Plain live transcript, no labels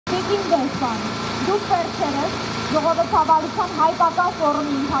Տիկին դեսպան, դուք վերջերս ժողովրդավարության հայկական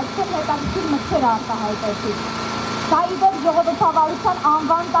ֆորումի ընթացքում հետաքրքիր մտքեր արտահայտեցիք։ Դա իդեպ ժողովրդավարության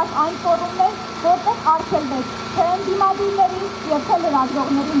անվան տակ այն ֆորումն է, որտեղ արգելվեց թե ընդդիմադիրների և թե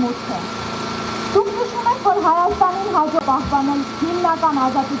լրագրողների մուտքը։ Դուք նշում եք, որ Հայաստանին հաջող պահպանել հիմնական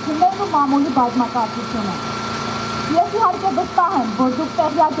ազատություններն ու մամուլի բազմակարծությունը։ Ես իհարկե վստահ եմ, որ դուք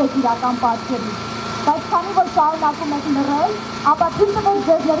տեղյակ եք իրական պատկերից, բայց քանի որ շարունակում եք լռել, ապա թույլ տվեք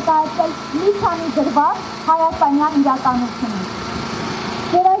ձեզ ներկայացնել մի քանի դրվագ հայաստանյան իրականությունից։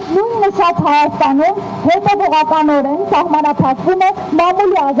 Ձեր այս նույն նշած Հայաստանում հետևողականորեն սահմանափակվում է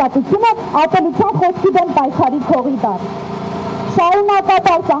մամուլի ազատությունը ատելության խոսքի դեմ պայքարի քողի դար։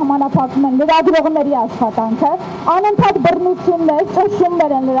 Շարունակաբար սահմանափակվում են լրագրողների աշխատանքը, անընդհատ բռնություններ,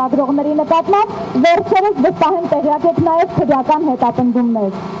 ճնշումներ են լրագրողների նկատմամբ, վերջերս վստահ եմ տեղյակ եք նաև քրեական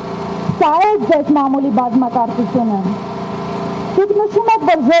հետապնդումներ։ Սա է ձեզ մամուլի բազմակարծությունը։ Դուք նշում եք,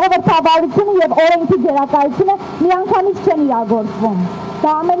 որ ժողովրդավարությունը և օրենքի գերակայությունը միանգամից չեն իրագործվում։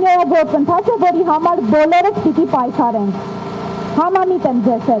 Դա ամենօրյա գործընթաց է, որի համար բոլորս պիտի պայքարենք։ Համամիտ եմ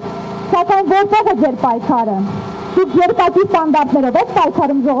ձեզ հետ, սակայն որտեղ է ձեր պայքարը։ Դուք երկակի ստանդարտներով եք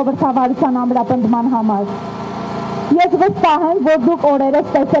պայքարում ժողովրդավարության ամրապնդման համար։ Ես վստահ եմ, որ դուք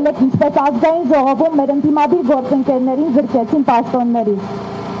օրերս տեսել եք ինչպես ազգային ժողովում մեր ընդդիմադիր գործընկերներին զրկեցին պաշտոններից,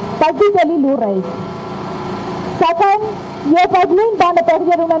 բայց դուք էլի լուռ էիք։ Սակայն երբ այդ նույն բանը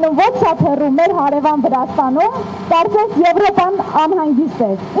տեղի էր ունենում ոչ շատ հեռու մեր հարևան Վրաստանում, կարծես Եվրոպան անհանգիստ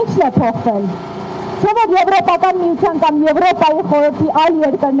էր։ Ի՞նչն է փոխվել։ Չէ՞ որ Եվրոպական միության կամ Եվրոպայի խորհրդի այլ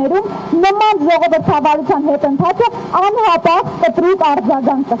երկրներում նման ժողովրդավարության հետընթացը անհապաղ կտրուկ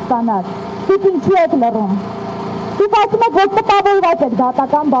արձագանք կստանար։ Դուք ինչու եք լռում։ Դուք ասում եք, որ տպավորված եք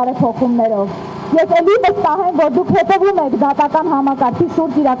դատական բարեփոխումներով։ Ես էլի վստահ եմ, որ դուք հետևում եք դատական համակարգի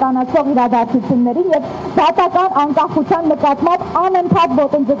շուրջ իրականացվող իրադարձություններին և դատական անկախության նկատմամբ անընդհատ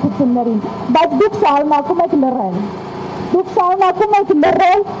ոտնձգություններին, բայց դուք շարունակում եք լռել։ Դուք շարունակում եք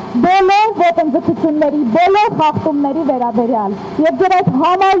լռել բոլոր ոտնձգությունների, բոլոր խախտումների վերաբերյալ, և ձեր այդ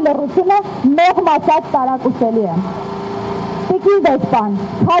համար լռությունը մեղմ ասած տարակուսելի է։ Տիկին դեսպան,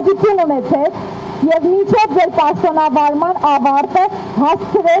 քաջություն ունեցեք և մինչև ձեր պաշտոնավարման ավարտը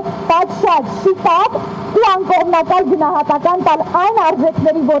հասցրեք պատշաճ, շիտակ ու անկողմնակալ գնահատական տալ այն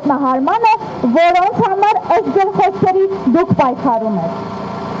արժեքների ոտնահարմանը, որոնց համար ըստ ձեր խոսքերի դուք պայքարում եք։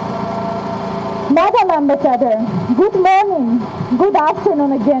 Madam Ambassador, good morning, good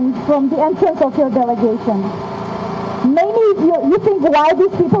afternoon again from the entrance of your delegation. Maybe you think why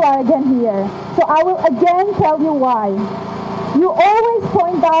these people are again here, so I will again tell you why. You always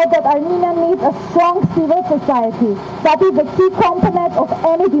point out that Armenia needs a strong civil society. That is a key component of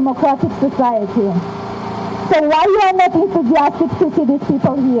any democratic society. So why you are not enthusiastic to see these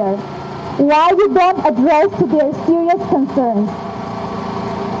people here? Why you don't address to their serious concerns?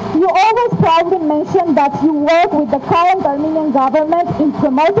 You always proudly mention that you work with the current Armenian government in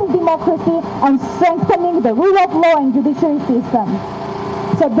promoting democracy and strengthening the rule of law and judiciary system.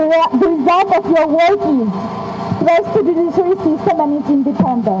 So the result of your work is threats to the judiciary system and its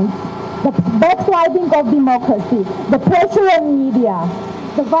independence, the backsliding of democracy, the pressure on media,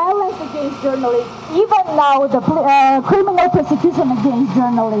 the violence against journalists, even now the criminal persecution against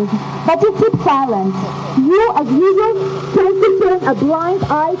journalists. But you keep silent. You, as usual, tend to turn a blind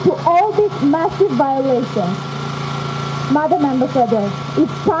eye to all these massive violations. Madam Ambassador,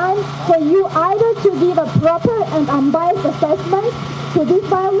 it's time for you either to give a proper and unbiased assessment to these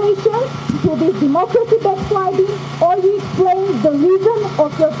violations, to this democracy backsliding, or you explain the reason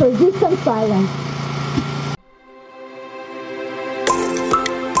of your persistent silence.